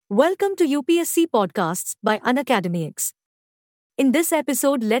Welcome to UPSC Podcasts by Unacademics. In this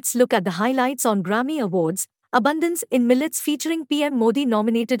episode, let's look at the highlights on Grammy Awards, Abundance in Millets featuring PM Modi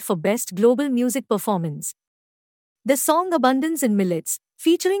nominated for Best Global Music Performance. The song Abundance in Millets,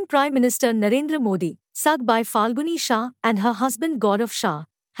 featuring Prime Minister Narendra Modi, sung by Falguni Shah and her husband Gaurav Shah,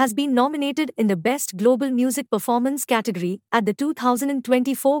 has been nominated in the Best Global Music Performance category at the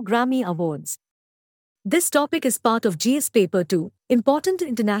 2024 Grammy Awards. This topic is part of GS Paper 2, Important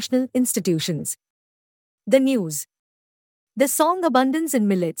International Institutions. The news. The song Abundance in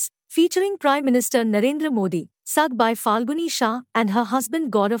Millets, featuring Prime Minister Narendra Modi, sung by Falguni Shah and her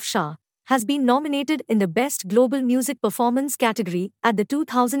husband Gaurav Shah, has been nominated in the Best Global Music Performance category at the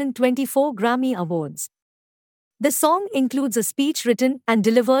 2024 Grammy Awards. The song includes a speech written and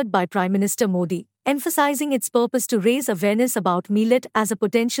delivered by Prime Minister Modi, emphasizing its purpose to raise awareness about millet as a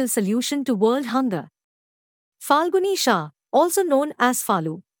potential solution to world hunger. Falguni Shah, also known as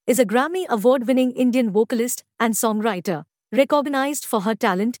Falu, is a Grammy Award-winning Indian vocalist and songwriter, recognized for her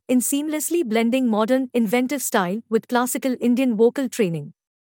talent in seamlessly blending modern, inventive style with classical Indian vocal training.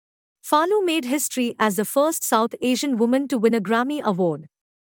 Falu made history as the first South Asian woman to win a Grammy Award.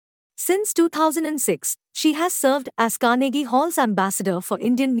 Since 2006, she has served as Carnegie Hall's ambassador for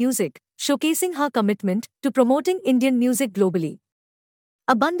Indian music, showcasing her commitment to promoting Indian music globally.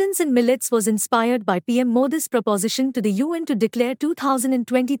 Abundance in Millets was inspired by PM Modi's proposition to the UN to declare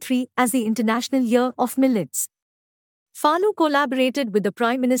 2023 as the International Year of Millets. Falu collaborated with the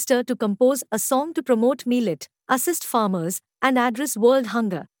Prime Minister to compose a song to promote millet, assist farmers, and address world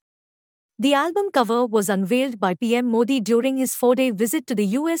hunger. The album cover was unveiled by PM Modi during his 4-day visit to the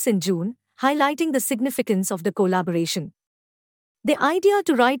US in June, highlighting the significance of the collaboration. The idea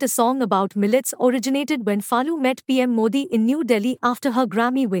to write a song about millets originated when Falu met PM Modi in New Delhi after her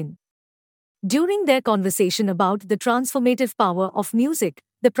Grammy win. During their conversation about the transformative power of music,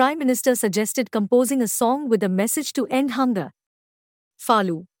 the Prime Minister suggested composing a song with a message to end hunger.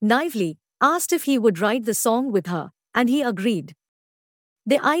 Falu, naively, asked if he would write the song with her, and he agreed.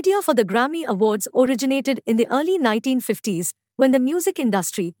 The idea for the Grammy Awards originated in the early 1950s, when the music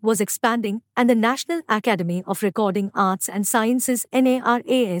industry was expanding and the National Academy of Recording Arts and Sciences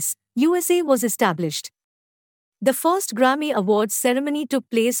 (NARAS) USA was established. The first Grammy Awards ceremony took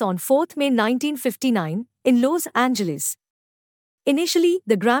place on 4 May 1959 in Los Angeles. Initially,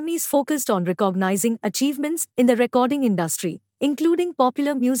 the Grammys focused on recognizing achievements in the recording industry, including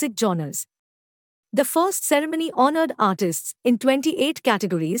popular music genres. The first ceremony honored artists in 28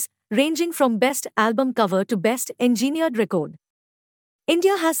 categories, ranging from Best Album Cover to Best Engineered Record.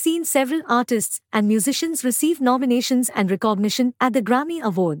 India has seen several artists and musicians receive nominations and recognition at the Grammy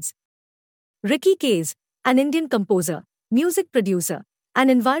Awards. Ricky Cage, an Indian composer, music producer, and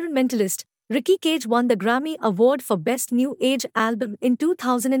environmentalist, Ricky Cage won the Grammy Award for Best New Age Album in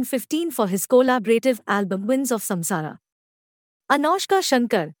 2015 for his collaborative album Winds of Samsara. Anushka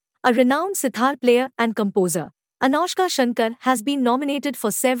Shankar, a renowned sitar player and composer, Anushka Shankar has been nominated for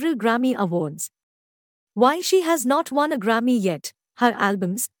several Grammy Awards. While she has not won a Grammy yet, her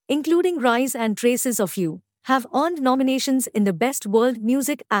albums, including Rise and Traces of You, have earned nominations in the Best World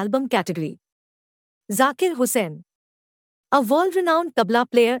Music Album category. Zakir Hussain, a world-renowned tabla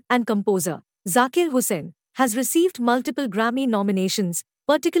player and composer, Zakir Hussain has received multiple Grammy nominations,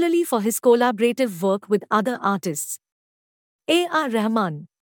 particularly for his collaborative work with other artists. A.R. Rahman.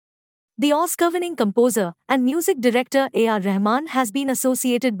 The Oscar-winning composer and music director A.R. Rahman has been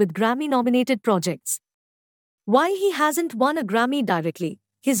associated with Grammy-nominated projects. While he hasn't won a Grammy directly,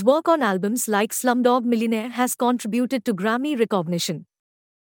 his work on albums like Slumdog Millionaire has contributed to Grammy recognition.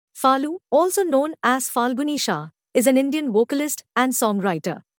 Falu, also known as Falguni Shah, is an Indian vocalist and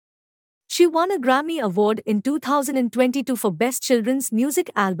songwriter. She won a Grammy Award in 2022 for Best Children's Music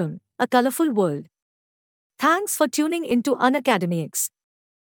Album, A Colorful World. Thanks for tuning into Unacademics.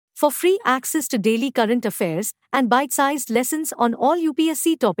 For free access to daily current affairs and bite-sized lessons on all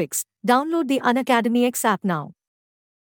UPSC topics, download the Unacademics app now.